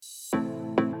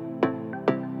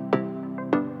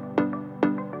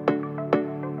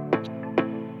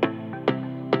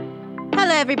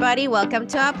everybody. Welcome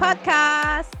to our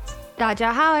podcast.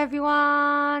 How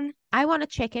everyone. I want to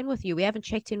check in with you. We haven't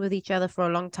checked in with each other for a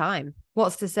long time.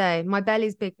 What's to say? My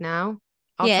belly's big now.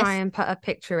 I'll Yes. try and put a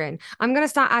picture in. I'm going to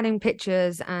start adding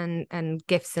pictures and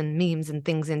GIFs and memes and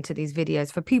things into these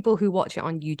videos for people who watch it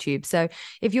on YouTube. So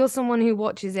if you're someone who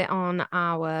watches it on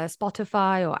our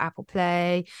Spotify or Apple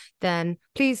Play, then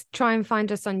please try and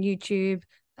find us on YouTube.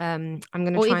 I'm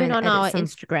going to Or try even and on our edit some...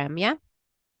 Instagram, yeah?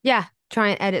 Yeah, try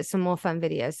and edit some more fun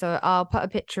videos. So I'll put a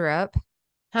picture up.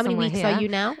 How many weeks are you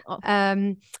now?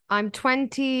 I'm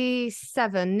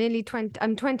 27, nearly 20.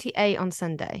 I'm 28 on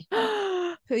Sunday.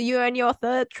 You're in your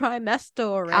third trimester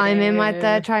already. I'm in my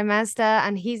third trimester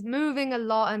and he's moving a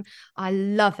lot and I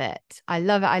love it. I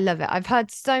love it. I love it. I've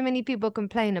heard so many people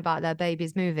complain about their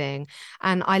babies moving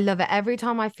and I love it. Every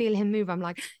time I feel him move, I'm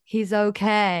like, he's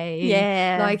okay.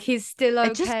 Yeah. Like he's still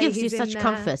okay. It just gives you such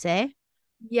comfort, eh?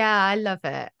 Yeah, I love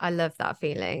it. I love that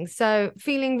feeling. So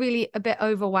feeling really a bit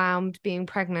overwhelmed being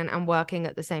pregnant and working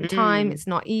at the same time. It's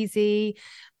not easy,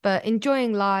 but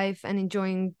enjoying life and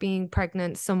enjoying being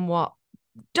pregnant somewhat,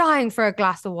 dying for a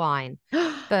glass of wine.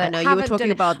 But I know you were talking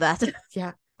about that.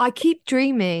 Yeah. I keep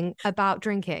dreaming about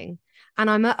drinking and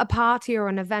I'm at a party or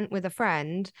an event with a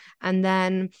friend and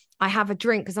then I have a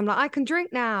drink because I'm like, I can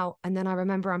drink now. And then I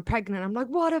remember I'm pregnant. I'm like,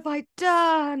 what have I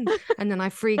done? And then I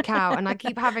freak out and I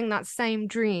keep having that same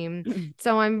dream.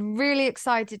 So I'm really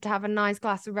excited to have a nice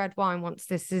glass of red wine once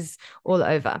this is all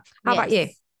over. How about you?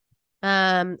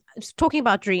 Just talking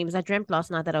about dreams, I dreamt last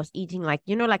night that I was eating like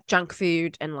junk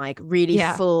food and like really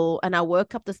full. And I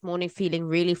woke up this morning feeling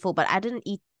really full, but I didn't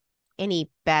eat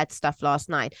any bad stuff last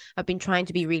night. I've been trying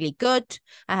to be really good.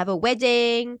 I have a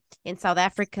wedding in South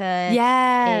Africa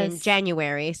in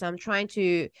January. So I'm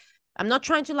not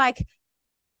trying to like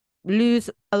lose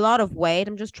a lot of weight.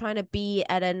 I'm just trying to be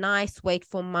at a nice weight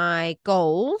for my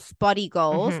body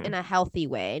goals in a healthy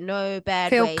way. No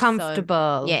bad Feel way.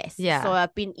 comfortable. Yes. Yeah. So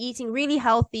I've been eating really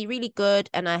healthy, really good.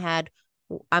 And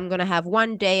I'm going to have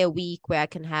one day a week where I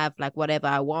can have like whatever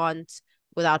I want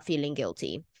without feeling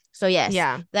guilty. So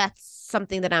yes, that's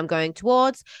something that I'm going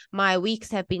towards. My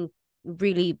weeks have been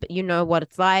really, you know what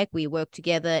it's like. We work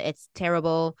together. It's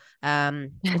terrible.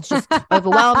 It's just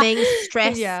overwhelming,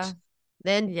 stressed.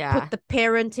 Then put the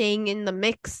parenting in the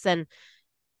mix. And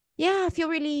I feel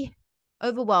really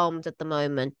overwhelmed at the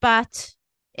moment. But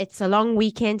it's a long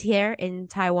weekend here in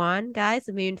Taiwan, guys,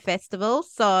 the Moon Festival.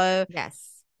 So yes.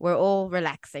 We're all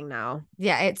relaxing now.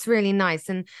 Yeah, it's really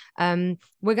nice. And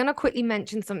we're going to quickly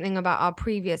mention something about our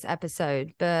previous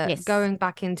episode, but going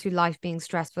back into life being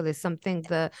stressful is something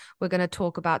that we're going to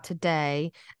talk about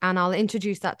today. And I'll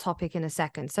introduce that topic in a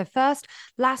second. So first,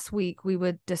 last week, we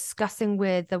were discussing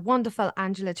with the wonderful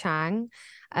Angela Chang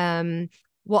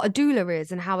what a doula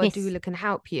is and how a doula can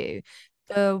help you.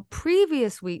 The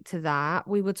previous week to that,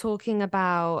 we were talking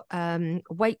about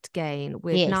weight gain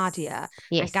with Nadia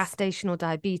and gestational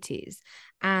diabetes.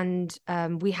 And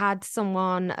we had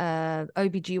someone,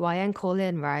 OBGYN, call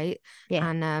in, right? Yeah.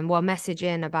 And message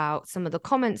in about some of the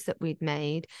comments that we'd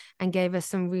made and gave us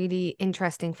some really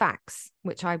interesting facts,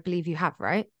 which I believe you have,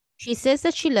 right? She says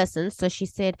that she listens. So she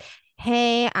said,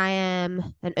 hey, I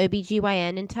am an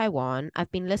OBGYN in Taiwan.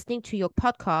 I've been listening to your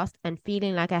podcast and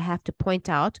feeling like I have to point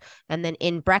out, and then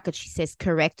in brackets, she says,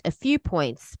 correct a few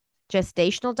points.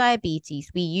 Gestational diabetes,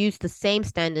 we use the same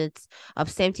standards of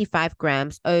 75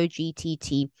 grams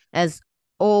OGTT as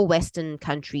all Western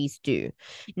countries do.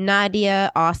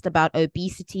 Nadia asked about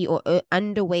obesity or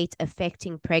underweight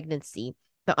affecting pregnancy.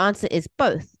 The answer is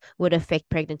both would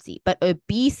affect pregnancy, but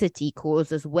obesity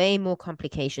causes way more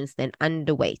complications than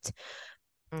underweight.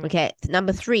 Okay,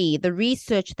 number 3, the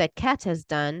research that Kat has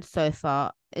done so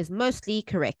far is mostly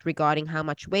correct regarding how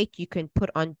much weight you can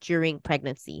put on during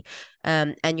pregnancy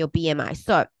and your BMI.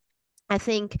 So I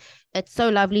think it's so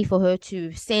lovely for her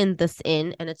to send this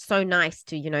in, and it's so nice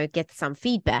to, get some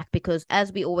feedback, because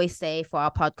as we always say for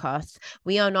our podcasts,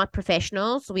 we are not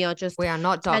professionals. We are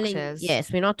not doctors.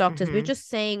 Yes, we're not doctors. We're just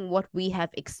saying what we have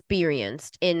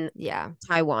experienced in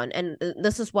Taiwan. And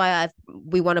this is why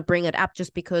we want to bring it up,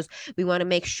 just because we want to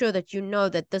make sure that you know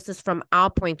that this is from our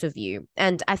point of view.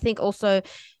 And I think also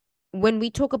when we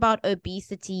talk about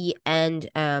obesity and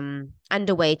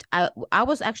underweight, I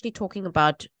was actually talking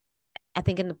about, I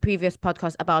think in the previous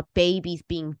podcast, about babies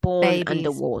being born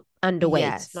underweight,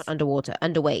 not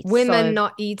underweight. Women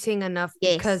not eating enough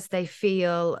because they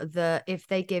feel that if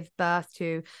they give birth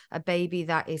to a baby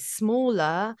that is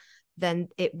smaller, then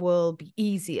it will be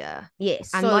easier.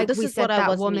 Yes. And So like this we is what said, I that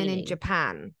was woman in meaning.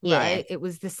 Japan, Yeah. right? It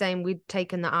was the same. We'd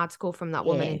taken the article from that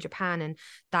woman in Japan, and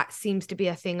that seems to be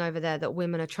a thing over there, that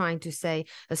women are trying to say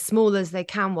as small as they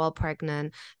can while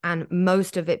pregnant, and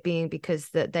most of it being because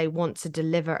that they want to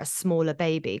deliver a smaller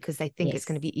baby because they think it's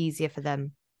going to be easier for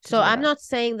them. So I'm not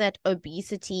saying that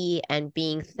obesity and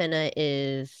being thinner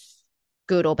is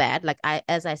good or bad. Like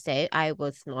as I say, I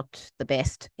was not the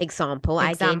best example.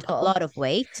 I gained a lot of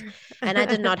weight and I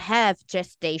did not have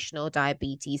gestational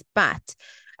diabetes, but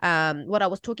what I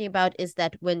was talking about is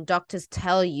that when doctors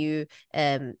tell you,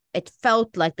 it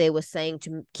felt like they were saying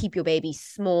to keep your baby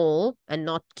small and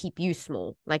not keep you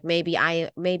small. Like maybe I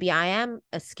am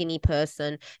a skinny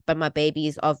person, but my baby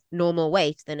is of normal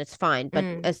weight, then it's fine. But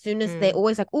as soon as they're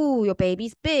always like, oh, your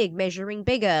baby's big, measuring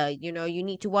bigger, you know, you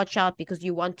need to watch out because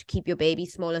you want to keep your baby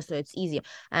smaller so it's easier.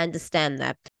 I understand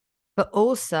that. But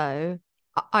also,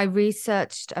 I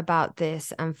researched about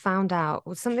this and found out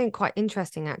something quite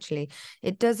interesting, actually.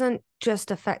 It doesn't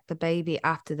just affect the baby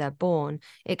after they're born.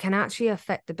 It can actually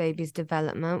affect the baby's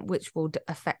development, which will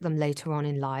affect them later on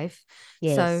in life.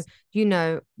 Yes. So, you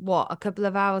know, a couple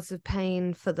of hours of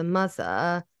pain for the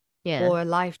mother, or a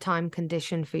lifetime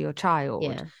condition for your child.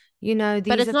 Yeah. You know, these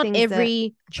but it's are not things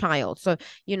every child. So,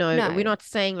 you know, No. we're not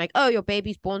saying like, oh, your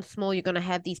baby's born small, you're going to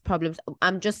have these problems.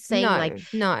 I'm just saying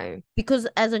No. Because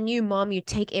as a new mom, you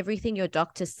take everything your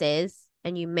doctor says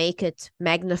and you make it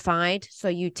magnified. So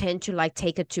you tend to like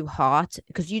take it to heart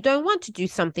because you don't want to do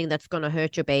something that's going to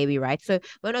hurt your baby, right? So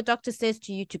when a doctor says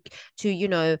to you to you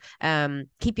know,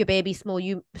 keep your baby small,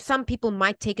 some people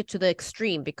might take it to the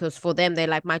extreme because for them, they're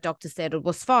like, my doctor said it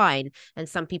was fine. And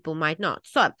some people might not.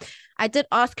 So I did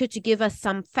ask her to give us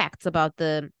some facts about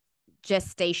the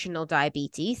gestational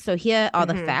diabetes. So here are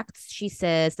the facts. She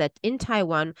says that in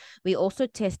Taiwan, we also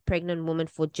test pregnant women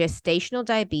for gestational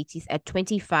diabetes at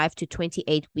 25 to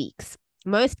 28 weeks.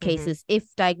 Most cases,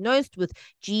 if diagnosed with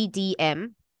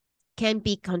GDM, can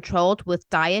be controlled with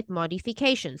diet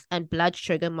modifications and blood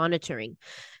sugar monitoring.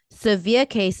 Severe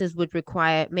cases would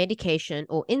require medication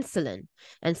or insulin,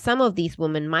 and some of these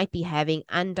women might be having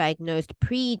undiagnosed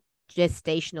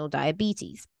pre-gestational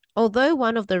diabetes. Although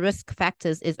one of the risk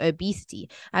factors is obesity,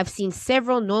 I've seen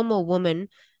several normal women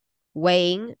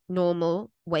weighing normal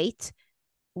weight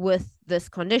with this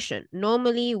condition.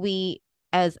 Normally, we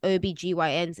as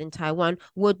OBGYNs in Taiwan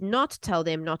would not tell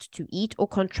them not to eat or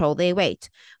control their weight.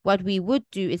 What we would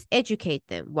do is educate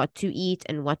them what to eat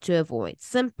and what to avoid.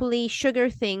 Simply sugar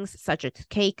things such as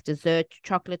cake, dessert,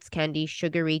 chocolates, candy,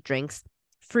 sugary drinks,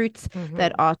 fruits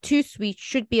that are too sweet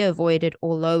should be avoided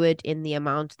or lowered in the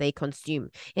amount they consume.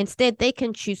 Instead, they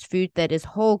can choose food that is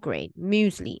whole grain,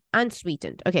 muesli,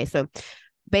 unsweetened. Okay, so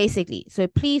basically, so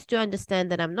please do understand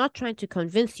that I'm not trying to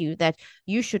convince you that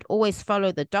you should always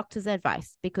follow the doctor's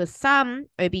advice because some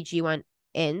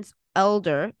OBGYNs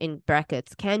elder in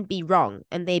brackets can be wrong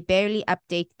and they barely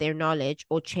update their knowledge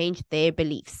or change their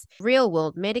beliefs. Real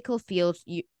world medical fields,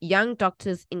 young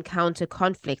doctors encounter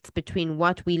conflicts between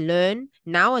what we learn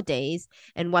nowadays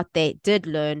and what they did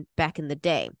learn back in the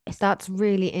day. That's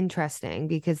really interesting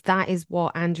because that is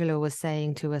what Angela was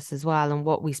saying to us as well, and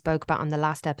what we spoke about on the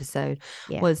last episode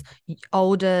was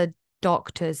older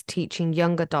doctors teaching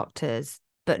younger doctors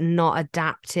but not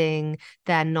adapting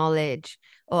their knowledge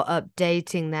or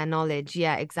updating their knowledge.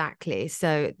 Yeah, exactly.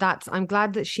 So I'm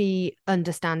glad that she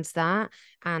understands that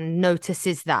and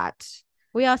notices that.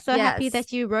 We are so happy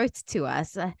that you wrote to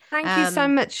us. Thank you so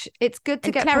much. It's good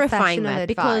to get clarifying professional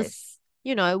that advice. Because,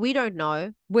 you know, we don't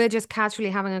know. We're just casually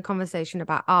having a conversation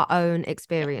about our own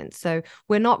experience. So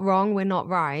we're not wrong. We're not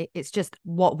right. It's just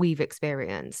what we've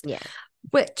experienced. Yeah.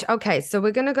 Okay, so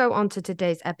we're going to go on to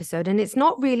today's episode, and it's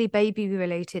not really baby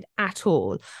related at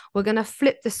all. We're going to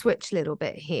flip the switch a little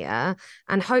bit here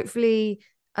and hopefully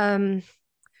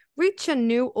reach a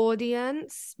new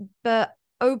audience, but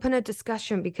open a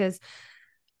discussion, because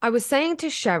I was saying to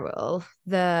Cheryl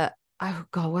that, oh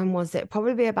God, when was it?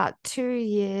 Probably about 2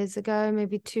 years ago,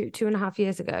 maybe two and a half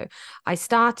years ago. I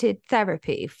started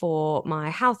therapy for my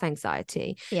health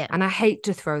anxiety. Yeah. And I hate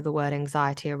to throw the word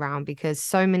anxiety around because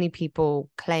so many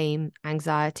people claim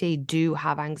anxiety, do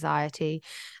have anxiety.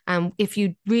 And if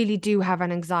you really do have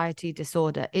an anxiety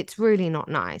disorder, it's really not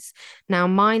nice. Now,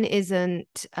 mine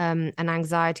isn't an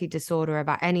anxiety disorder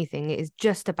about anything. It is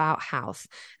just about health.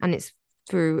 And it's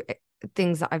through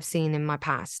things that I've seen in my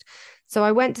past. So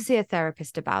I went to see a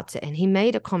therapist about it, and he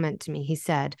made a comment to me. He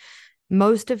said,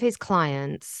 most of his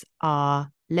clients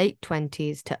are late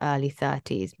 20s to early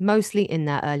 30s, mostly in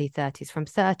their early 30s, from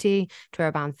 30 to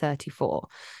around 34.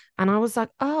 And I was like,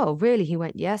 oh, really? He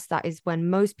went, yes, that is when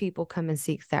most people come and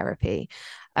seek therapy.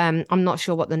 I'm not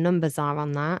sure what the numbers are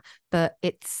on that, but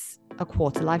it's a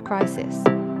quarter life crisis.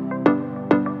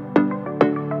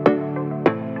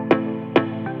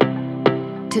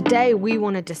 Today, we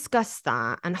want to discuss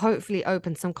that and hopefully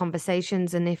open some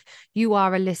conversations. And if you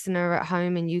are a listener at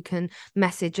home and you can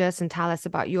message us and tell us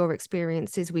about your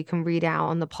experiences, we can read out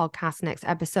on the podcast next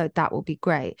episode. That will be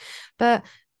great. But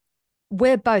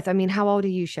we're both, I mean, how old are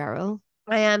you, Cheryl?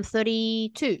 I am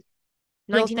 32.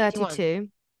 You're 32.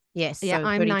 Yes. Yeah, so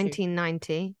I'm 32.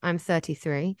 1990. I'm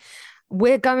 33.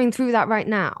 We're going through that right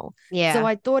now. Yeah. So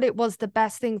I thought it was the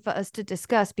best thing for us to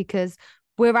discuss because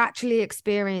we're actually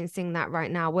experiencing that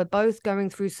right now. We're both going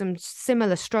through some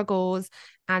similar struggles,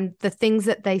 and the things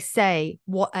that they say,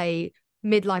 what a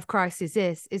midlife crisis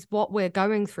is what we're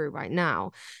going through right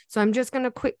now. So I'm just going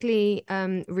to quickly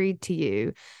read to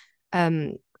you.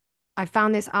 I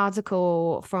found this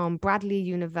article from Bradley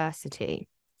University,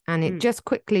 and it just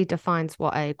quickly defines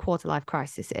what a quarter life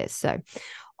crisis is. So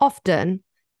often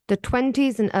the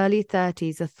 20s and early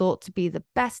 30s are thought to be the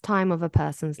best time of a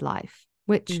person's life,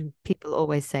 which people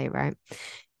always say, right?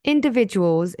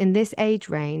 Individuals in this age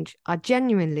range are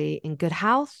genuinely in good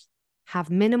health, have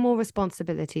minimal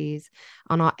responsibilities,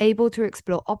 and are able to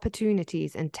explore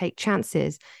opportunities and take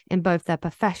chances in both their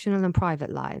professional and private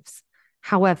lives.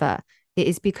 However, it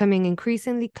is becoming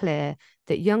increasingly clear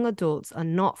that young adults are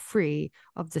not free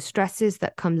of the stresses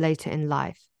that come later in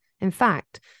life. In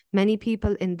fact, many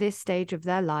people in this stage of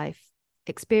their life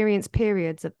experience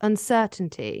periods of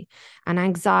uncertainty and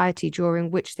anxiety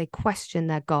during which they question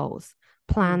their goals,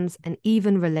 plans, and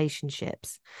even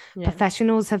relationships. Yeah.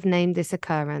 Professionals have named this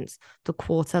occurrence the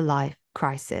quarter life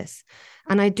crisis.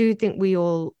 And I do think we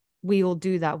all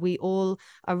do that. We all,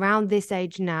 around this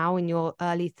age now, in your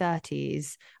early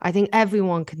 30s, I think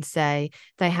everyone can say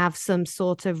they have some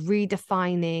sort of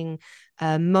redefining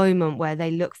moment where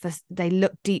they look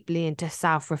deeply into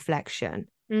self-reflection.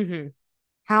 Mm-hmm.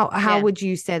 How would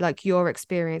you say, like, your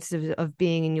experience of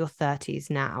being in your 30s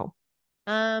now?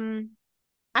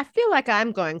 I feel like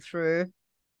I'm going through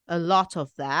a lot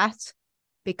of that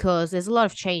because there's a lot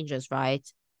of changes, right?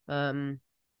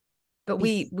 But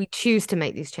we choose to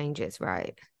make these changes,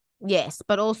 right? Yes,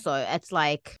 but also it's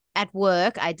like at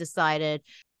work, I decided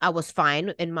I was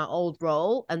fine in my old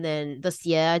role. And then this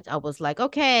year I was like,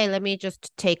 okay, let me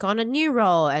just take on a new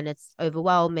role. And it's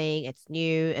overwhelming. It's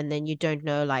new. And then you don't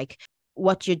know like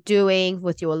what you're doing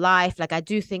with your life. Like I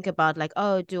do think about like,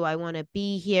 oh, do I want to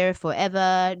be here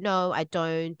forever? No, I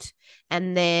don't.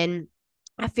 And then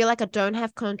I feel like I don't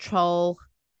have control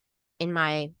in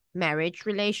my marriage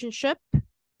relationship,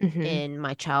 in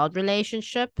my child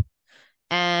relationship.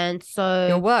 And so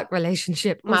your work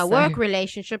relationship, my work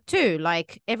relationship too,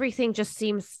 like everything just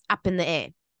seems up in the air.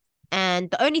 And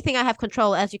the only thing I have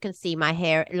control, as you can see, my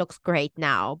hair looks great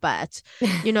now, but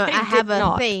you know, I have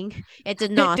a thing. It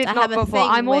did not. I have a thing.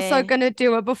 I'm also going to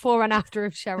do a before and after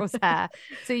of Cheryl's hair,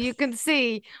 so you can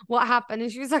see what happened.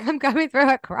 And she was like, "I'm going through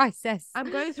a crisis.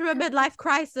 I'm going through a midlife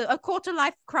crisis, a quarter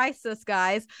life crisis,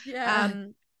 guys." Yeah.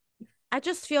 I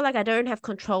just feel like I don't have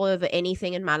control over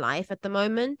anything in my life at the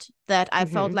moment, that I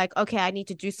felt like, okay, I need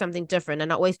to do something different.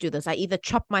 And I always do this. I either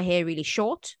chop my hair really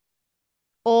short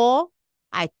or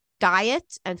I dye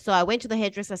it. And so I went to the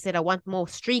hairdresser. I said, I want more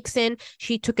streaks in.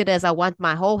 She took it as I want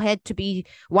my whole head to be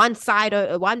one side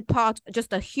or one part,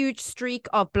 just a huge streak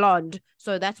of blonde.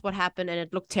 So that's what happened. And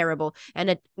it looked terrible.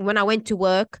 And when I went to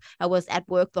work, I was at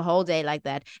work the whole day like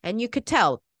that. And you could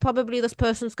tell probably this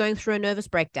person's going through a nervous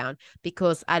breakdown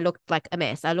because I looked like a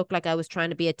mess. I looked like I was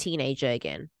trying to be a teenager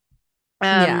again.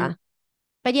 Yeah.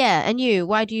 But yeah, and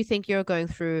why do you think you're going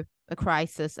through a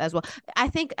crisis as well? I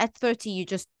think at 30, you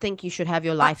just think you should have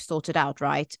your life sorted out,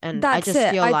 right? And I just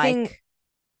feel like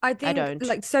I don't.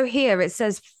 Like, so here it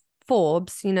says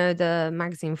Forbes, you know, the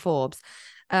magazine Forbes,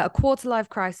 a quarter life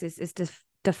crisis is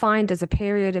defined as a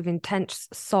period of intense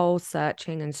soul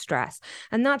searching and stress.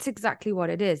 And that's exactly what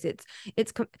it is.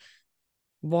 It's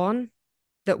one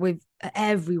that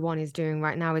everyone is doing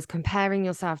right now is comparing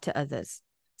yourself to others,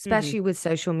 especially with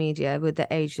social media, with the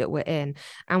age that we're in.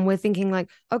 And we're thinking like,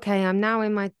 okay, I'm now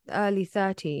in my early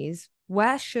 30s.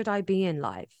 Where should I be in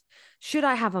life? Should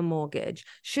I have a mortgage?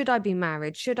 Should I be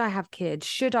married? Should I have kids?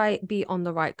 Should I be on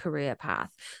the right career path?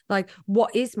 Like,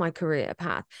 what is my career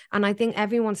path? And I think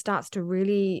everyone starts to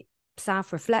really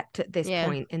self-reflect at this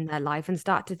point in their life and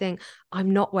start to think, I'm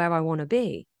not where I want to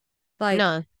be. Like,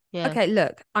 no. Yeah. Okay,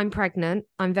 look, I'm pregnant.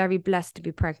 I'm very blessed to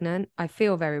be pregnant. I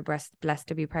feel very blessed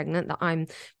to be pregnant, that I'm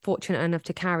fortunate enough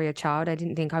to carry a child. I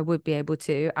didn't think I would be able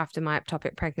to after my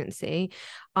ectopic pregnancy.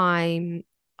 I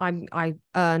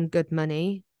earn good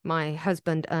money. My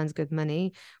husband earns good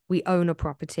money. We own a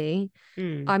property.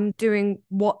 Mm. I'm doing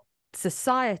what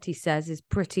society says is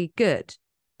pretty good,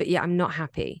 but yet I'm not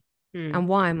happy. And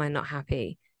why am I not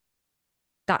happy?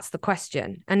 That's the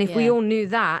question. And if we all knew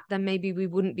that, then maybe we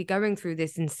wouldn't be going through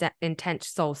this intense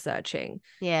soul searching.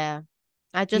 Yeah.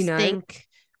 I just think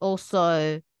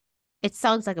also it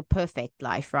sounds like a perfect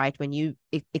life, right? When you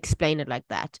explain it like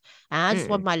that. And I just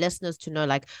want my listeners to know,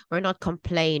 like, we're not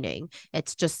complaining.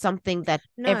 It's just something that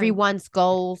everyone's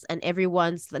goals and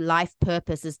everyone's life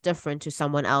purpose is different to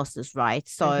someone else's, right?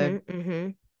 So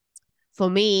for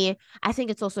me, I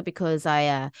think it's also because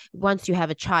once you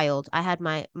have a child, I had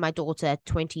my daughter at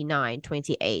 29,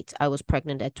 28. I was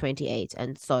pregnant at 28.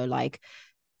 And so like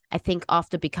I think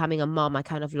after becoming a mom, I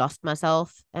kind of lost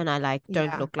myself and I like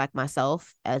don't look like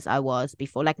myself as I was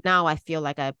before. Like now I feel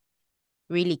like I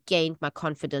really gained my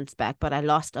confidence back, but I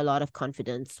lost a lot of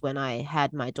confidence when I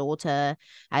had my daughter.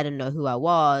 I didn't know who I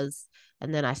was.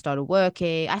 And then I started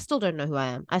working. I still don't know who I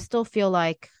am. I still feel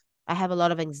like I have a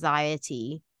lot of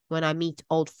anxiety when I meet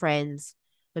old friends,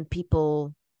 when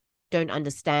people don't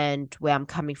understand where I'm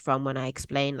coming from when I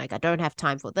explain, like, I don't have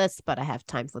time for this, but I have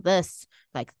time for this.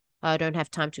 Like, I don't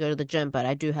have time to go to the gym, but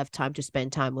I do have time to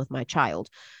spend time with my child.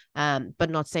 But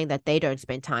not saying that they don't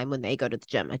spend time when they go to the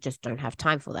gym. I just don't have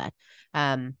time for that.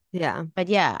 But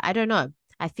yeah, I don't know.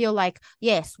 I feel like,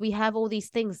 yes, we have all these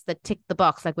things that tick the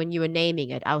box. Like when you were naming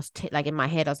it, I was like in my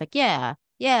head, I was like, yeah,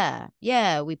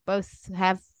 we both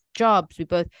have jobs.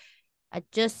 I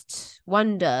just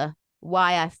wonder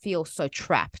why I feel so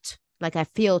trapped. Like I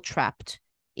feel trapped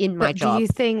in my job. Do you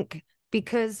think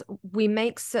because we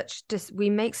make such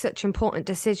important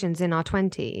decisions in our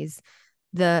 20s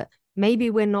that maybe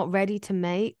we're not ready to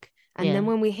make, and then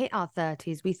when we hit our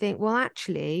 30s we think, well,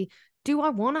 actually, do I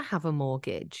want to have a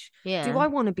mortgage? Do I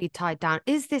want to be tied down?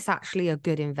 Is this actually a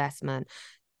good investment?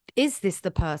 Is this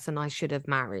the person I should have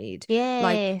married? Yes.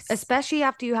 Like, especially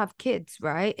after you have kids,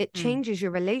 right? It changes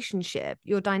your relationship,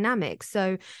 your dynamic.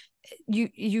 So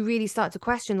you really start to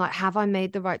question, like, have I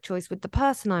made the right choice with the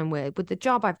person I'm with the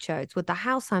job I've chose, with the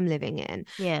house I'm living in?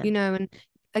 Yeah. And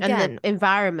again, and the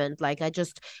environment, like I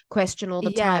just question all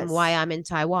the time why I'm in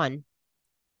Taiwan.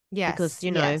 Because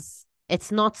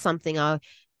it's not something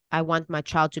I want my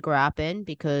child to grow up in,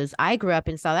 because I grew up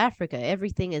in South Africa.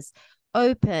 Everything is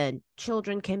open.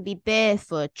 Children can be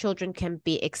barefoot. Children can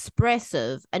be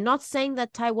expressive. And not saying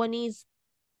that Taiwanese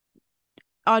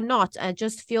are not. I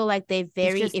just feel like they're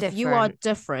very, if different. You are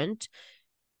different,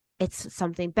 it's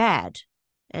something bad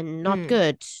and not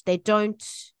good. They don't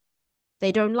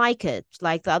like it.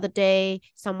 Like the other day,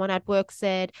 someone at work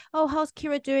said, oh, how's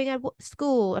Kira doing at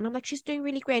school? And I'm like, she's doing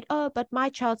really great. Oh, but my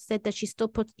child said that she still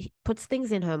puts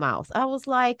things in her mouth. I was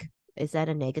like, is that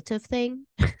a negative thing?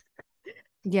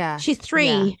 Yeah. She's 3.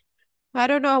 Yeah. I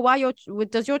don't know why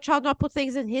does your child not put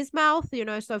things in his mouth?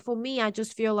 So for me, I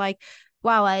just feel like,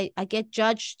 wow, I get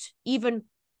judged even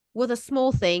with a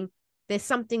small thing. There's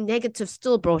something negative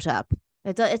still brought up.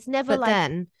 It's never but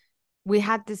then we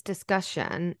had this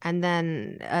discussion, and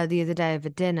then the other day over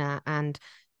dinner, and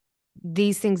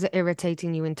these things are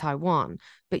irritating you in Taiwan,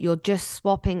 but you're just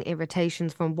swapping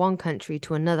irritations from one country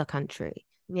to another country.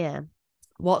 Yeah.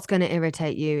 What's going to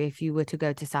irritate you if you were to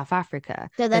go to South Africa?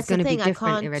 So there's going to be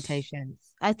different irritations.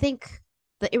 I think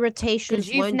the irritations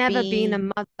because you've never been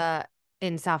a mother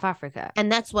in South Africa,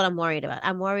 and that's what I'm worried about.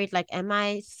 I'm worried, like, am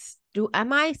I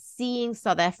seeing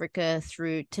South Africa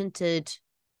through tinted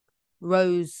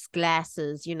rose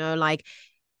glasses? Like,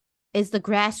 is the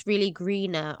grass really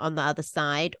greener on the other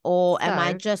side, or am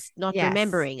I just not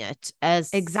remembering it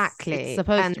as exactly it's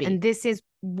supposed to be? And this is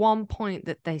one point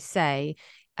that they say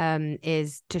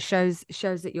is to shows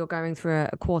that you're going through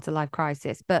a quarter life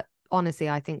crisis. But honestly,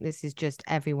 I think this is just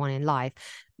everyone in life.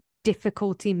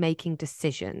 Difficulty making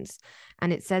decisions.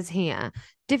 And it says here,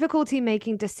 difficulty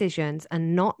making decisions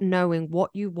and not knowing what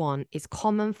you want is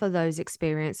common for those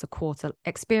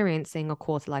experiencing a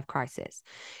quarter life crisis.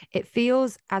 It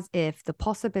feels as if the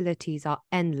possibilities are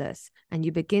endless, and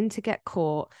you begin to get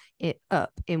caught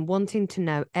up in wanting to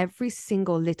know every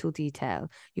single little detail.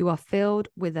 You are filled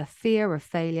with a fear of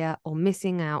failure or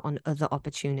missing out on other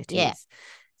opportunities.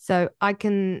 So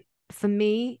for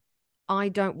me, I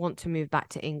don't want to move back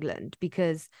to England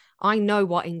because I know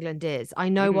what England is. I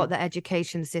know what the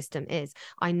education system is.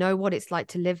 I know what it's like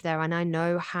to live there. And I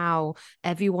know how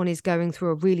everyone is going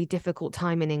through a really difficult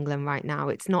time in England right now.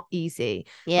 It's not easy.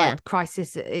 Yeah. Like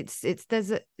crisis.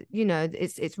 There's a, you know,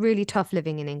 it's really tough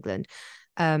living in England.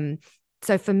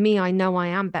 So for me, I know I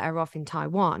am better off in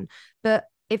Taiwan. But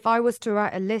if I was to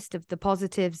write a list of the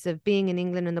positives of being in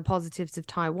England and the positives of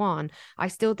Taiwan, I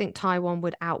still think Taiwan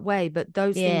would outweigh. But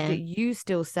those things that you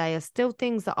still say are still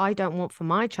things that I don't want for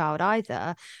my child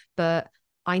either. But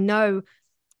I know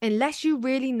unless you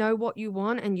really know what you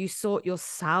want and you sort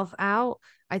yourself out,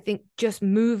 I think just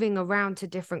moving around to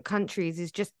different countries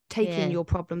is just taking your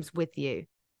problems with you.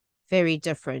 Very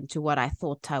different to what I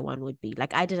thought Taiwan would be.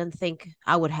 Like, I didn't think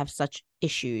I would have such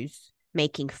issues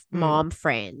making mom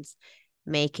friends,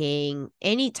 making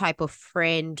any type of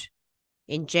friend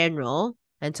in general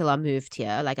until I moved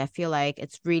here. Like, I feel like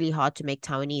it's really hard to make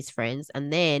Taiwanese friends.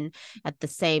 And then at the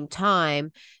same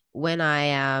time, when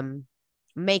I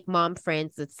make mom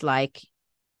friends, it's like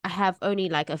I have only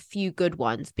like a few good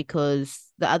ones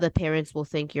because the other parents will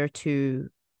think you're too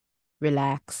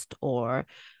relaxed, or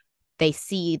they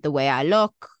see the way I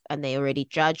look and they already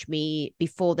judge me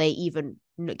before they even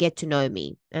get to know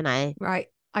me. And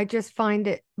I just find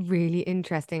it really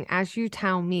interesting. As you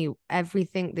tell me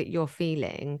everything that you're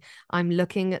feeling, I'm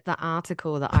looking at the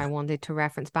article that I wanted to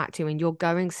reference back to, and you're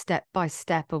going step by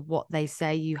step of what they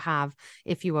say you have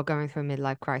if you are going through a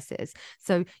midlife crisis.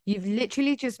 So you've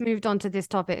literally just moved on to this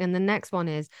topic, and the next one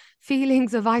is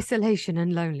feelings of isolation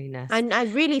and loneliness. And I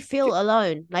really feel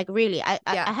alone. Like, really, I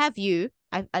have you.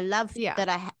 I love that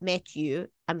I met you.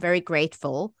 I'm very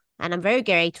grateful. And I'm very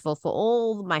grateful for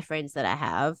all my friends that I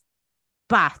have.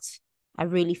 But I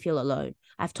really feel alone.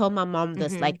 I've told my mom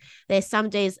this, like, there's some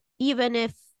days, even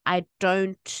if I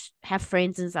don't have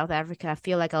friends in South Africa, I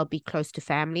feel like I'll be close to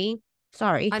family.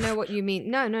 Sorry. I know what you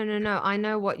mean. No. I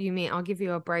know what you mean. I'll give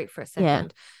you a break for a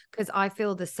second because I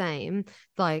feel the same.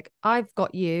 Like, I've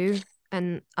got you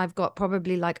and I've got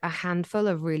probably like a handful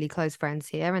of really close friends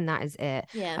here, and that is it.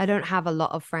 Yeah. I don't have a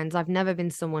lot of friends. I've never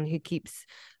been someone who keeps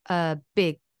a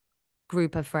big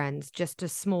group of friends, just a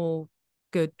small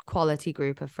good quality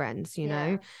group of friends, you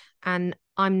know. And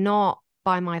I'm not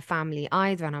by my family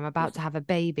either, and I'm about to have a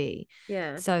baby,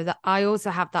 so that I also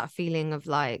have that feeling of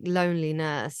like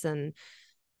loneliness. And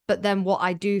but then what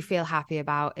I do feel happy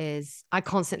about is I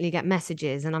constantly get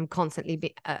messages and I'm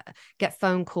constantly get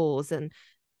phone calls, and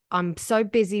I'm so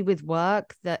busy with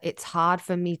work that it's hard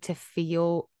for me to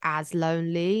feel as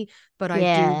lonely. But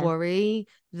I do worry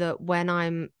that when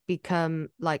I'm become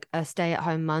like a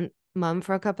stay-at-home mum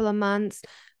for a couple of months,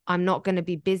 I'm not going to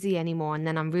be busy anymore, and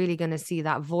then I'm really going to see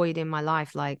that void in my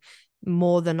life, like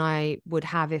more than I would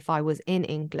have if I was in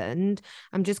England.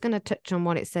 I'm just going to touch on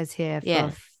what it says here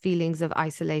for feelings of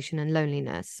isolation and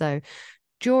loneliness. So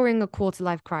during a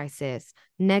quarter-life crisis,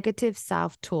 negative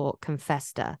self-talk can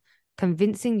fester,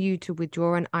 convincing you to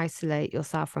withdraw and isolate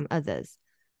yourself from others.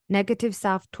 Negative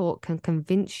self-talk can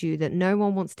convince you that no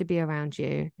one wants to be around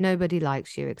you, nobody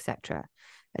likes you, etc.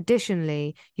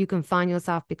 Additionally, you can find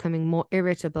yourself becoming more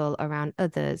irritable around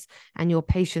others, and your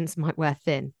patience might wear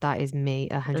thin. That is me,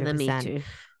 100%. Me too.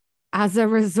 As a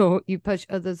result, you push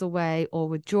others away or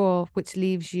withdraw, which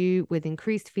leaves you with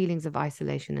increased feelings of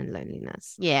isolation and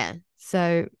loneliness. Yeah.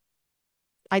 So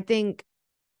I think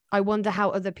I wonder how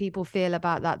other people feel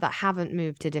about that haven't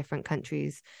moved to different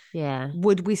countries. Yeah.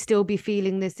 Would we still be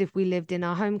feeling this if we lived in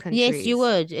our home countries? Yes, you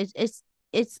would.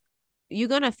 It's you're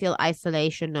gonna feel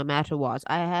isolation no matter what.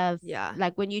 I have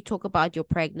like when you talk about your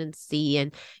pregnancy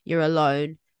and you're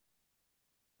alone,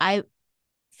 I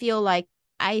feel like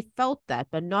I felt that,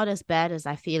 but not as bad as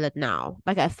I feel it now.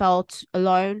 Like, I felt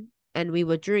alone, and we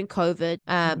were during COVID.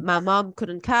 My mom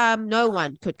couldn't come, no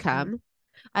one could come.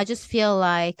 I just feel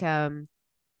like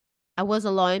I was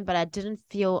alone, but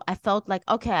I felt like,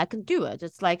 okay, I can do it.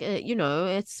 It's like,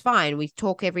 it's fine. We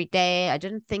talk every day. I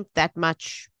didn't think that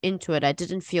much into it. I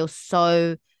didn't feel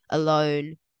so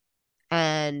alone.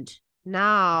 And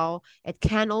now it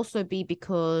can also be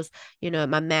because,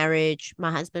 my marriage,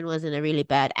 my husband was in a really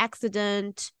bad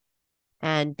accident.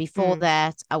 And before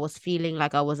that, I was feeling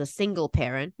like I was a single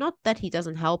parent. Not that he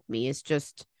doesn't help me. It's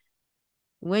just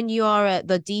when you are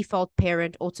the default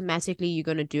parent, automatically you're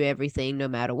going to do everything no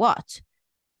matter what.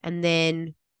 And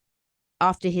then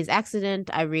after his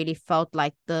accident, I really felt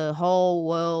like the whole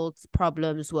world's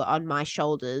problems were on my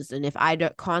shoulders. And if I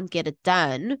can't get it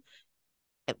done,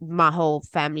 my whole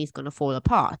family's going to fall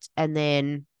apart. And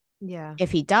then if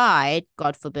he died,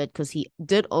 God forbid, because he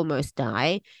did almost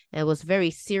die, it was a very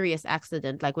serious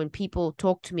accident. Like, when people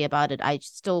talk to me about it, I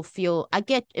still feel, I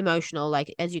get emotional.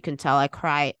 Like, as you can tell, I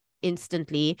cry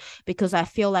instantly, because I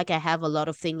feel like I have a lot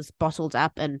of things bottled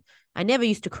up, and I never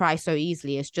used to cry so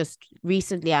easily. It's just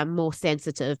recently I'm more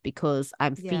sensitive because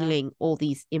I'm feeling all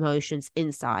these emotions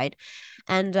inside.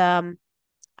 And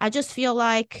I just feel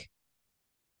like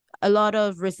a lot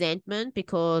of resentment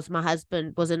because my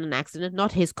husband was in an accident,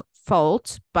 not his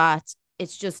fault, but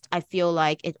it's just, I feel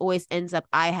like it always ends up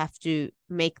I have to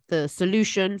make the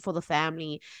solution for the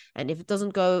family. And if it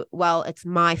doesn't go well, it's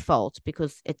my fault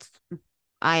because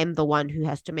I am the one who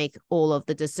has to make all of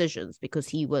the decisions because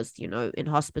he was, in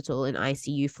hospital in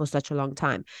ICU for such a long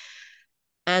time.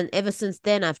 And ever since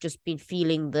then, I've just been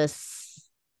feeling this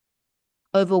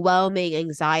overwhelming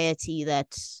anxiety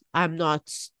that I'm not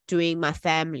doing my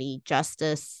family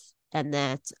justice and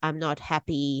that I'm not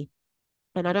happy.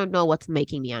 And I don't know what's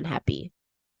making me unhappy.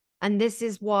 And this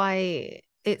is why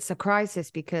it's a crisis,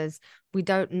 because we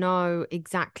don't know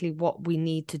exactly what we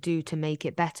need to do to make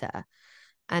it better.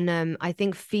 And I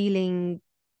think feeling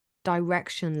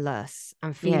directionless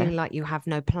and feeling like you have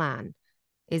no plan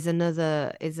is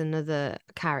another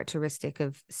characteristic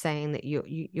of saying that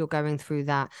you're going through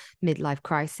that midlife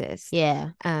crisis.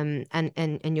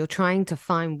 And you're trying to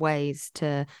find ways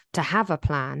to have a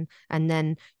plan, and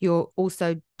then you're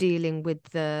also dealing with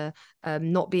the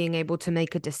not being able to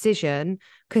make a decision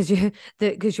because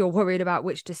you're worried about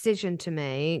which decision to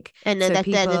make, and so that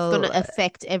people, then it's going to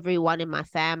affect everyone in my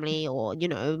family, or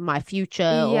my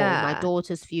future, or my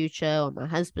daughter's future, or my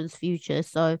husband's future.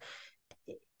 So,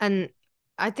 and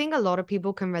I think a lot of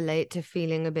people can relate to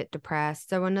feeling a bit depressed.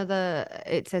 So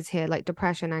it says here, like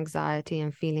depression, anxiety,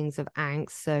 and feelings of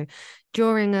angst. So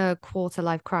during a quarter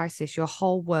life crisis, your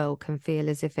whole world can feel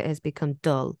as if it has become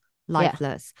dull,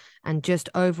 lifeless, and just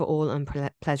overall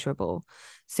unpleasurable.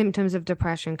 Symptoms of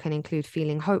depression can include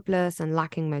feeling hopeless and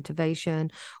lacking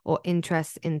motivation or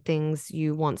interest in things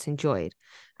you once enjoyed.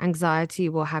 Anxiety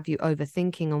will have you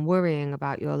overthinking and worrying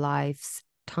about your life's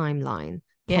timeline,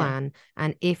 plan,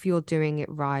 and if you're doing it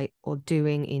right or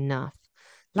doing enough.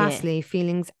 Lastly,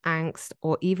 feelings angst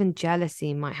or even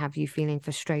jealousy might have you feeling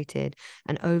frustrated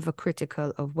and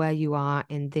overcritical of where you are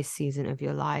in this season of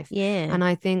your life. And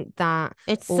I think that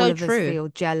it's all so of true. us feel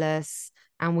jealous,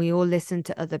 and we all listen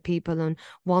to other people. And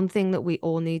one thing that we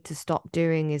all need to stop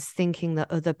doing is thinking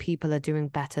that other people are doing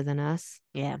better than us.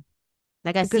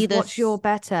 Like I see this. What's your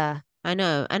better? I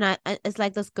know. And it's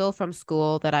like this girl from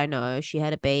school that I know. She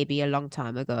had a baby a long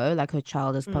time ago. Like her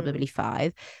child is probably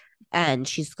 5. And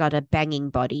she's got a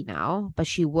banging body now, but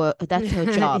that's her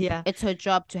job. It's her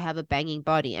job to have a banging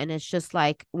body. And it's just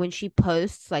like when she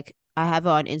posts, like I have her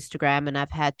on Instagram and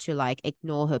I've had to like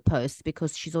ignore her posts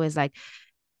because she's always like,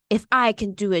 if I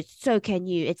can do it, so can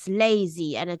you. It's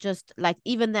lazy. And it just like,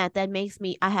 even that makes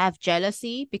me, I have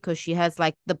jealousy because she has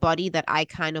like the body that I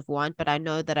kind of want, but I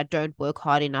know that I don't work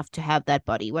hard enough to have that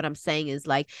body. What I'm saying is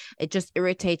like, it just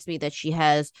irritates me that she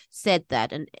has said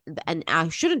that, and I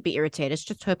shouldn't be irritated. It's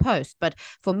just her post. But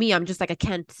for me, I'm just like, I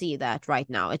can't see that right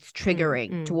now. It's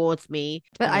triggering towards me.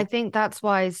 But I think that's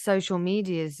why social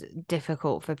media is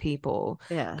difficult for people.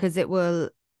 Because it will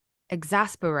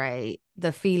exasperate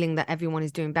the feeling that everyone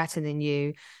is doing better than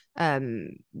you,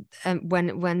 and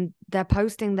when they're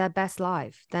posting their best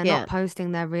life, they're not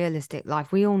posting their realistic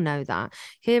life. We all know that.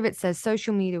 Here it says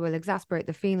social media will exasperate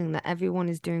the feeling that everyone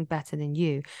is doing better than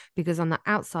you, because on the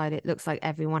outside it looks like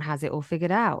everyone has it all figured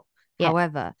out.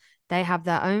 However, they have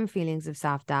their own feelings of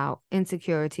self-doubt,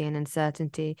 insecurity, and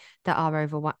uncertainty that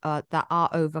are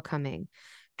overcoming.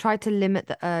 Try to limit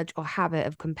the urge or habit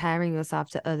of comparing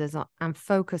yourself to others and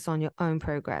focus on your own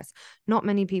progress. Not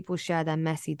many people share their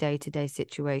messy day-to-day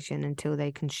situation until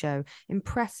they can show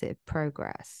impressive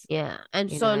progress.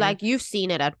 And so like you've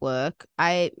seen it at work.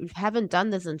 I haven't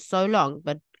done this in so long,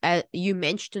 but you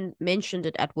mentioned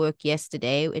it at work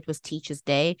yesterday. It was Teachers'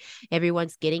 Day.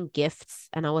 Everyone's getting gifts,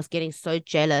 and I was getting so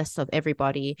jealous of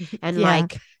everybody. And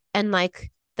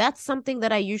like that's something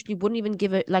that I usually wouldn't even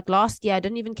give it. Like last year, I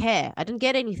didn't even care. I didn't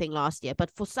get anything last year.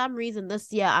 But for some reason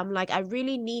this year, I'm like, I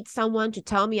really need someone to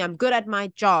tell me I'm good at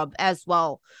my job as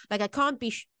well. Like I can't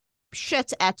be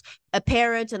shit at a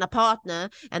parent and a partner,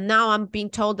 and now I'm being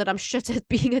told that I'm shit at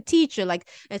being a teacher. Like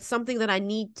it's something that I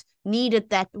needed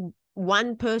that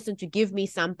one person to give me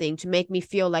something to make me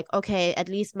feel like, okay, at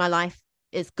least my life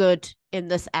is good in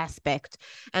this aspect.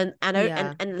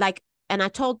 And I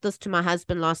told this to my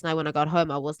husband last night when I got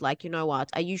home. I was like, you know what?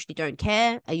 I usually don't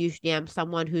care. I usually am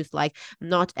someone who's like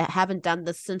haven't done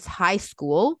this since high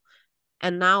school.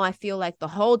 And now I feel like the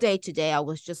whole day today, I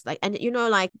was just like, and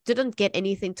like didn't get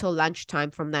anything till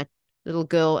lunchtime from that little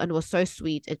girl, and it was so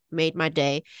sweet. It made my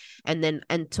day. And then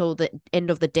until the end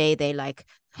of the day, they like,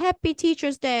 happy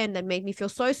Teachers' Day, and that made me feel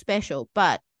so special.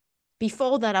 But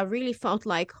before that, I really felt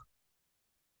like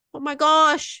oh my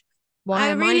gosh, Why I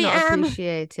am I really not am.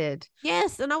 appreciated?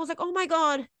 Yes. And I was like, oh my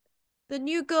God, the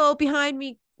new girl behind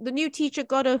me, the new teacher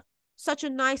got such a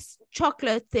nice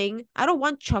chocolate thing. I don't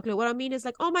want chocolate. What I mean is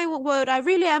like, oh my word, I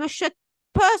really am a shit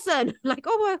person. Like,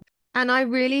 oh my. And I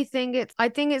really think I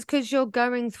think it's because you're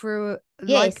going through,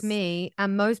 like Yes. me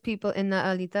and most people in their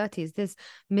early 30s, this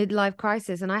midlife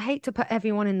crisis. And I hate to put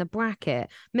everyone in the bracket.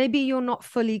 Maybe you're not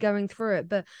fully going through it,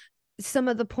 but some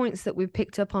of the points that we've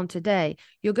picked up on today,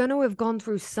 you're going to have gone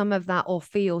through some of that or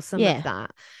feel some of that.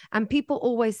 And people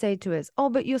always say to us, oh,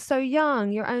 but you're so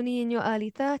young. You're only in your early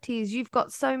 30s. You've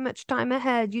got so much time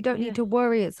ahead. You don't need to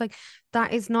worry. It's like,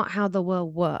 that is not how the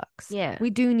world works. Yeah. We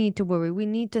do need to worry. We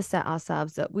need to set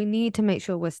ourselves up. We need to make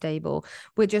sure we're stable.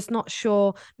 We're just not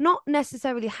sure, not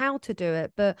necessarily how to do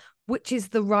it, but which is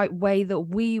the right way that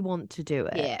we want to do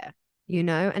it.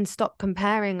 Yeah. And stop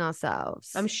comparing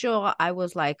ourselves. I'm sure I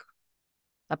was like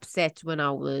upset when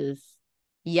I was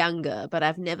younger, but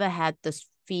I've never had this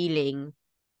feeling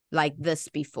like this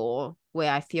before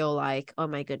where I feel like, oh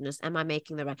my goodness, am I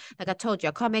making the right? Like I told you,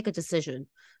 I can't make a decision.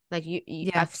 Like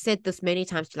I've said this many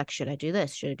times, like, should I do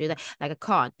this? Should I do that? Like I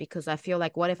can't, because I feel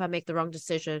like, what if I make the wrong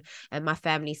decision and my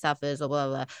family suffers or blah,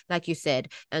 blah, blah, like you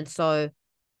said. And so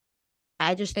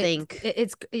I just think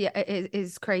it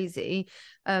is crazy.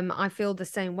 I feel the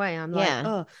same way. I'm like,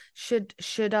 oh, should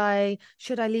I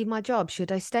leave my job?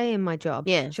 Should I stay in my job?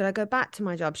 Should I go back to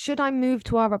my job? Should I move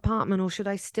to our apartment, or should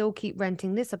I still keep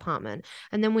renting this apartment?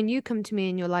 And then when you come to me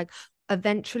and you're like,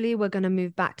 eventually we're going to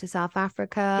move back to South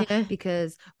Africa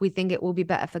because we think it will be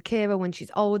better for Kira when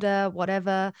she's older,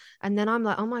 whatever. And then I'm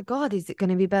like, oh my God, is it going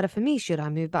to be better for me? Should I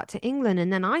move back to England?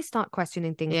 And then I start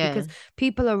questioning things because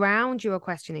people around you are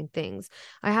questioning things.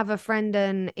 I have a friend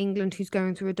in England who's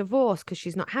going through a divorce because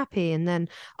she's not happy. And then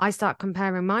I start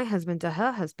comparing my husband to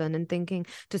her husband and thinking,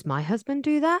 does my husband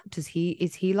do that? Is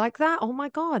he like that? Oh my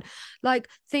God. Like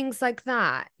things like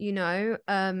that,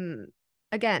 again,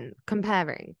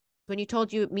 comparing. When you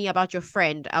told me about your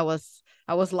friend, I was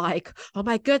like, oh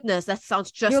my goodness, that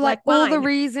sounds just You're like all mine. the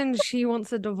reasons she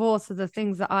wants a divorce are the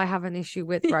things that I have an issue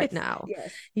with right now.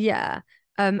 Yes. Yeah.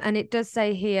 And it does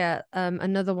say here,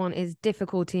 another one is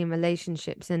difficulty in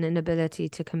relationships and inability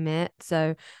to commit.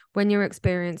 So when you're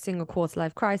experiencing a quarter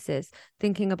life crisis,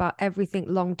 thinking about everything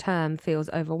long term feels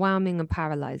overwhelming and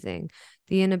paralyzing.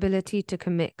 The inability to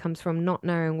commit comes from not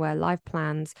knowing where life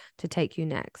plans to take you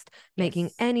next, making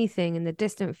anything in the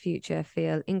distant future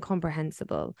feel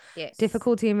incomprehensible. Yes.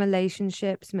 Difficulty in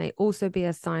relationships may also be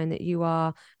a sign that you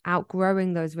are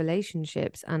outgrowing those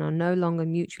relationships and are no longer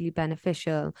mutually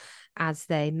beneficial as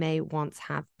they may once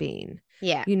have been.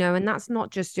 Yeah. And that's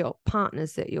not just your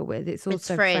partners that you're with, it's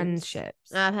also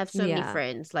friendships. I have so many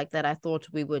friends like that. I thought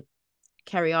we would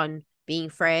carry on being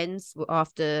friends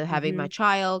after having my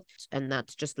child, and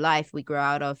that's just life. We grow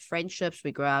out of friendships,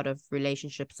 we grow out of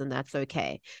relationships, and that's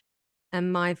okay.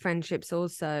 And my friendships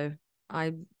also,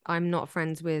 I'm not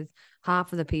friends with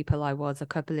half of the people I was a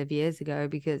couple of years ago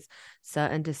because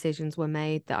certain decisions were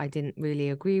made that I didn't really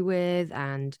agree with,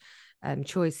 and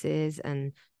choices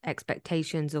and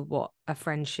expectations of what a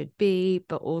friend should be,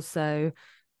 but also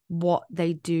what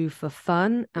they do for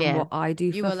fun and what I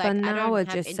do for fun now are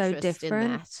just so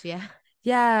different.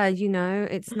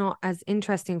 It's not as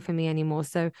interesting for me anymore.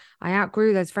 So I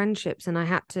outgrew those friendships and I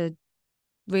had to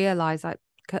realize I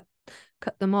cut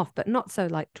them off, but not so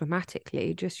like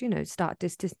dramatically, just start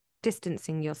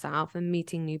distancing yourself and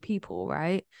meeting new people,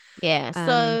 right?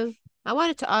 So I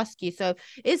wanted to ask you, so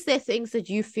is there things that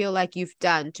you feel like you've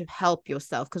done to help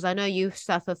yourself? Because I know you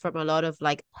suffer from a lot of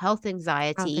like health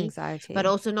anxiety, but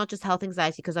also not just health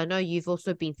anxiety, because I know you've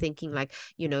also been thinking like,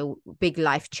 big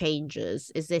life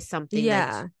changes. Is there something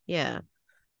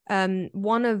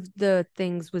one of the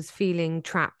things was feeling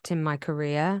trapped in my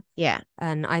career.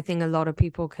 And I think a lot of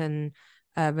people can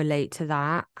relate to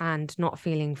that, and not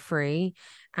feeling free.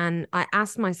 And I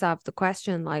asked myself the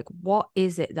question, like, what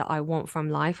is it that I want from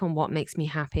life and what makes me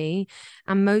happy?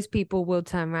 And most people will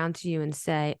turn around to you and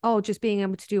say, oh, just being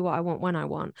able to do what I want when I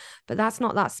want. But that's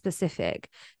not that specific.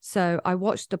 So I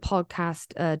watched the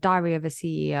podcast Diary of a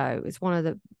CEO. It's one of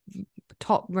the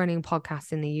top running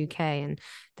podcasts in the UK, and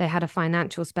they had a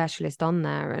financial specialist on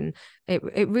there, and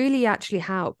it really actually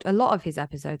helped. A lot of his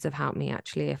episodes have helped me,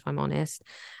 actually, if I'm honest.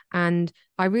 And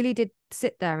I really did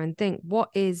sit there and think, what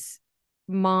is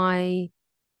my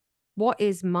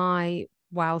wealthy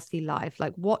life?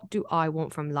 Like, what do I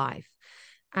want from life?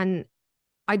 And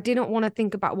I didn't want to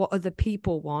think about what other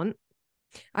people want.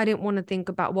 I didn't want to think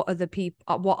about what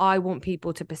I want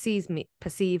people to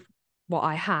perceive what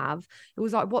I have. It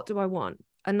was like, what do I want?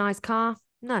 A nice car?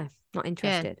 No, not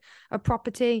interested. A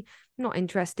property, not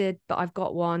interested, but I've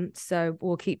got one, so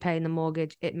we'll keep paying the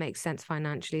mortgage. It makes sense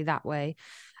financially that way.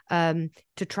 To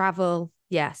travel,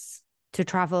 yes. To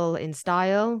travel in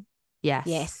style,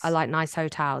 yes. I like nice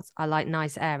hotels. I like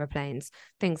nice aeroplanes,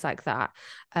 things like that.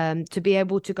 To be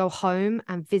able to go home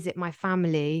and visit my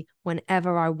family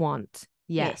whenever I want.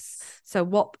 Yes. So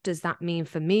what does that mean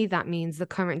for me? That means the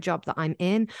current job that I'm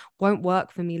in won't work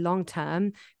for me long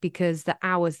term, because the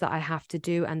hours that I have to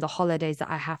do and the holidays that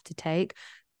I have to take,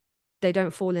 they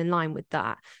don't fall in line with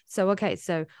that. So, okay,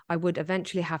 so I would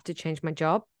eventually have to change my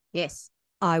job. Yes.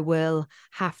 I will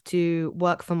have to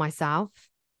work for myself.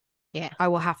 Yeah. I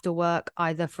will have to work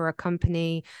either for a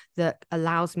company that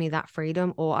allows me that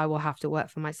freedom, or I will have to work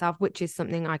for myself, which is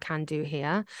something I can do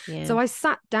here. Yeah. So I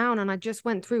sat down and I just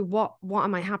went through what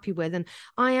am I happy with? And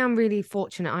I am really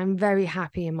fortunate. I'm very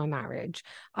happy in my marriage.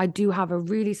 I do have a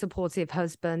really supportive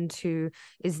husband who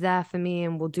is there for me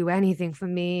and will do anything for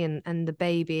me and the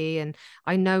baby. And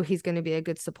I know he's going to be a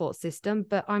good support system,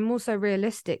 but I'm also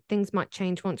realistic. Things might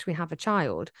change once we have a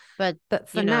child. But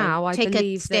for now, I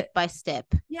believe step by step.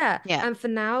 Yeah. And for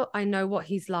now, I know what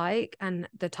he's like and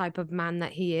the type of man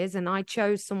that he is. And I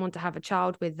chose someone to have a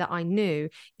child with that I knew,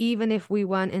 even if we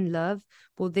weren't in love,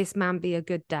 will this man be a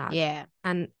good dad? Yeah.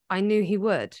 And I knew he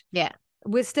would. Yeah.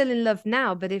 We're still in love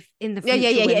now, but if in the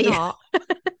future we're not,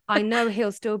 I know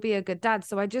he'll still be a good dad.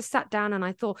 So I just sat down and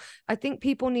I thought, I think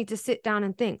people need to sit down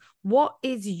and think, what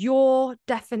is your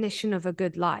definition of a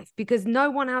good life? Because no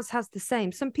one else has the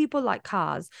same. Some people like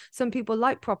cars, some people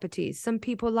like properties, some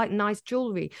people like nice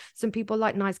jewelry, some people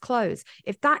like nice clothes.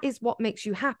 If that is what makes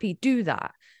you happy, do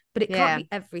that. But it can't be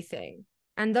everything.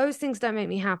 And those things don't make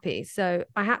me happy. So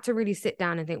I had to really sit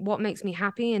down and think, what makes me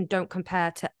happy, and don't compare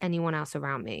to anyone else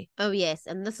around me. Oh, yes.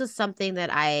 And this is something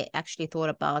that I actually thought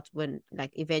about when,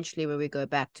 like, eventually when we go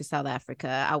back to South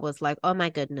Africa, I was like, oh my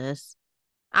goodness,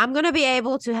 I'm going to be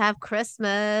able to have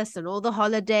Christmas and all the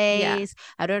holidays.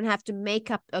 I don't have to make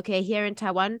up. Okay, here in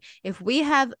Taiwan, if we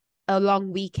have a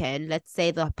long weekend, let's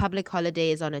say the public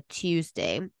holiday is on a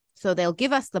Tuesday, so they'll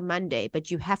give us the Monday,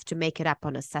 but you have to make it up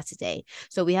on a Saturday.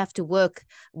 So we have to work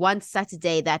one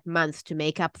Saturday that month to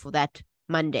make up for that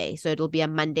Monday. So it'll be a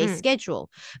Monday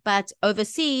schedule. But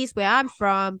overseas, where I'm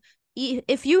from,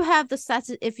 if you have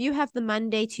the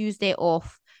Monday, Tuesday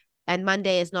off, and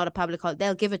Monday is not a public holiday,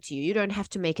 they'll give it to you. You don't have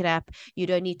to make it up. You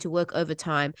don't need to work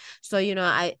overtime. So,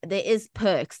 there is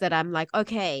perks that I'm like,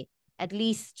 okay, at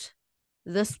least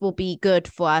this will be good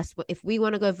for us. If we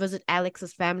want to go visit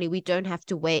Alex's family, we don't have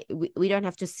to wait. We don't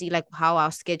have to see like how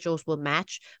our schedules will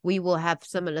match. We will have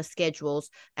similar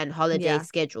schedules and holiday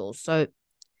schedules. So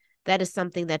that is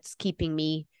something that's keeping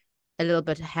me a little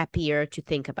bit happier to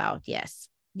think about. Yes.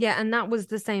 Yeah. And that was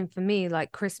the same for me.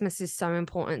 Like, Christmas is so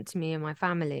important to me and my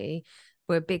family.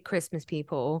 We're big Christmas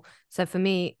people. So for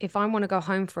me, if I want to go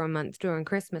home for a month during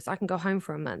Christmas, I can go home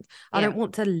for a month. I don't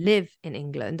want to live in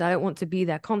England. I don't want to be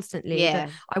there constantly. But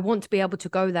I want to be able to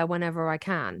go there whenever I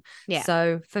can.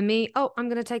 So for me, I'm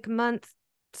going to take a month,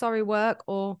 sorry, work,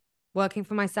 or working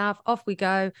for myself. Off we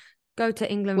go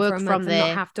to England for a month and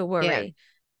not have to worry.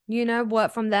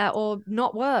 Work from there or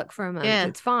not work for a month.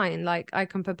 It's fine. Like, I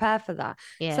can prepare for that.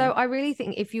 So I really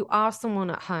think if you are someone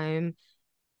at home,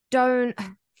 do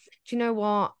you know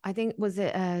what? I think, was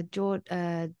it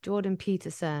Jordan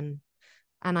Peterson?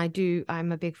 And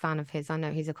I'm a big fan of his. I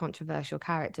know he's a controversial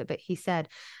character, but he said,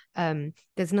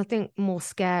 there's nothing more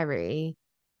scary.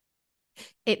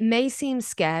 It may seem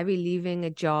scary leaving a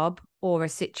job or a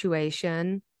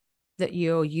situation that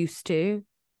you're used to,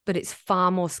 but it's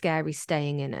far more scary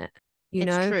staying in it.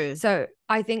 It's true. So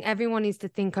I think everyone needs to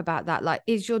think about that. Like,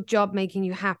 is your job making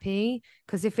you happy?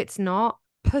 Because if it's not,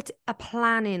 put a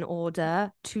plan in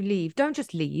order to leave. Don't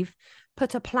just leave.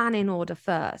 Put a plan in order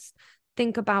first.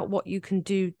 Think about what you can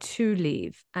do to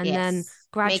leave, and then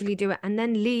gradually do it, and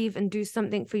then leave and do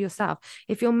something for yourself.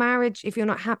 If you're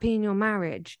not happy in your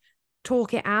marriage,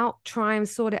 talk it out, try and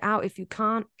sort it out. If you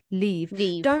can't, leave.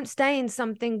 Don't stay in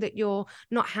something that you're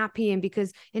not happy in,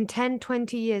 because in 10,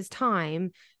 20 years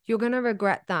time, you're going to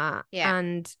regret that.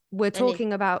 And we're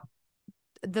talking about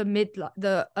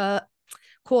the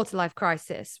quarter life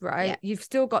crisis, right? You've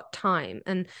still got time.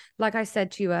 And like I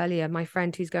said to you earlier, my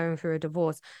friend who's going through a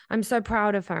divorce, I'm so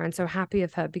proud of her and so happy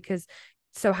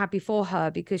for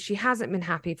her because she hasn't been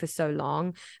happy for so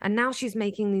long, and now she's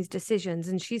making these decisions,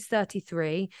 and she's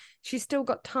 33. She's still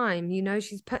got time.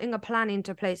 She's putting a plan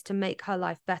into place to make her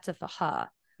life better for her.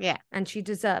 And she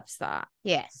deserves that.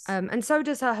 And so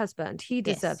does her husband. He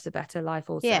deserves a better life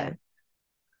also.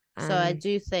 So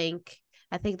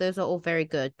I think those are all very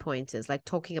good pointers. Like,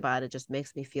 talking about it just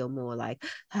makes me feel more like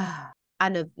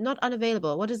not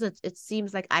unavailable. What is it? It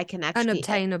seems like I can actually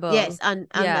unobtainable. Yes,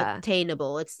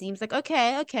 unobtainable. It seems like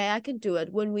okay, I can do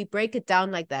it. When we break it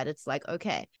down like that, it's like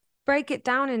okay. Break it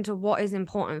down into what is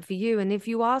important for you. And if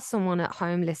you are someone at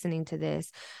home listening to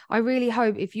this, I really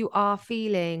hope if you are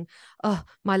feeling, oh,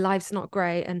 my life's not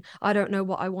great and I don't know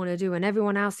what I want to do and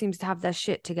everyone else seems to have their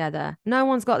shit together. No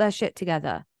one's got their shit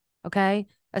together. Okay.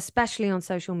 Especially on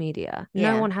social media.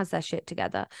 No one has their shit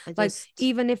together.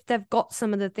 Even if they've got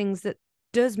some of the things that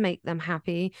does make them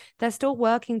happy, they're still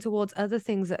working towards other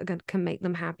things that can make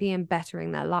them happy and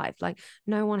bettering their life. Like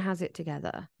no one has it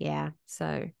together. Yeah.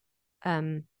 So,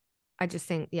 I just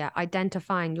think,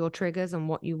 identifying your triggers and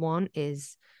what you want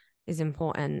is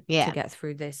important to get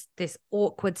through this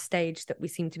awkward stage that we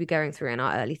seem to be going through in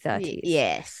our early 30s.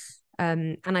 Yes.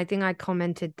 And I think I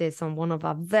commented this on one of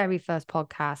our very first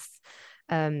podcasts.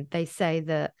 They say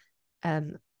that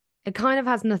it kind of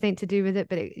has nothing to do with it,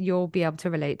 but you'll be able to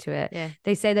relate to it. Yeah.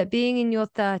 They say that being in your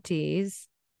 30s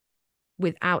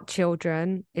without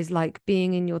children is like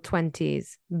being in your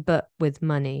 20s, but with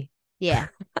money. Yeah.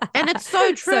 And it's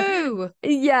so true.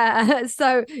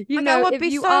 So you know, I would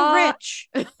be so rich.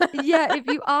 If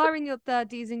you are in your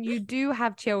 30s and you do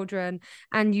have children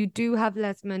and you do have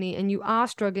less money and you are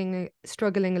struggling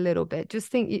a little bit, just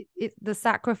think the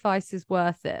sacrifice is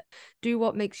worth it. Do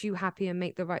what makes you happy and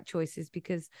make the right choices,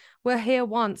 because we're here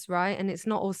once, right? And it's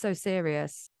not all so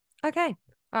serious. Okay.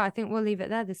 I think we'll leave it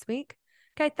there this week.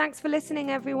 Okay, thanks for listening,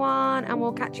 everyone, and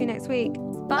we'll catch you next week.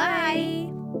 Bye.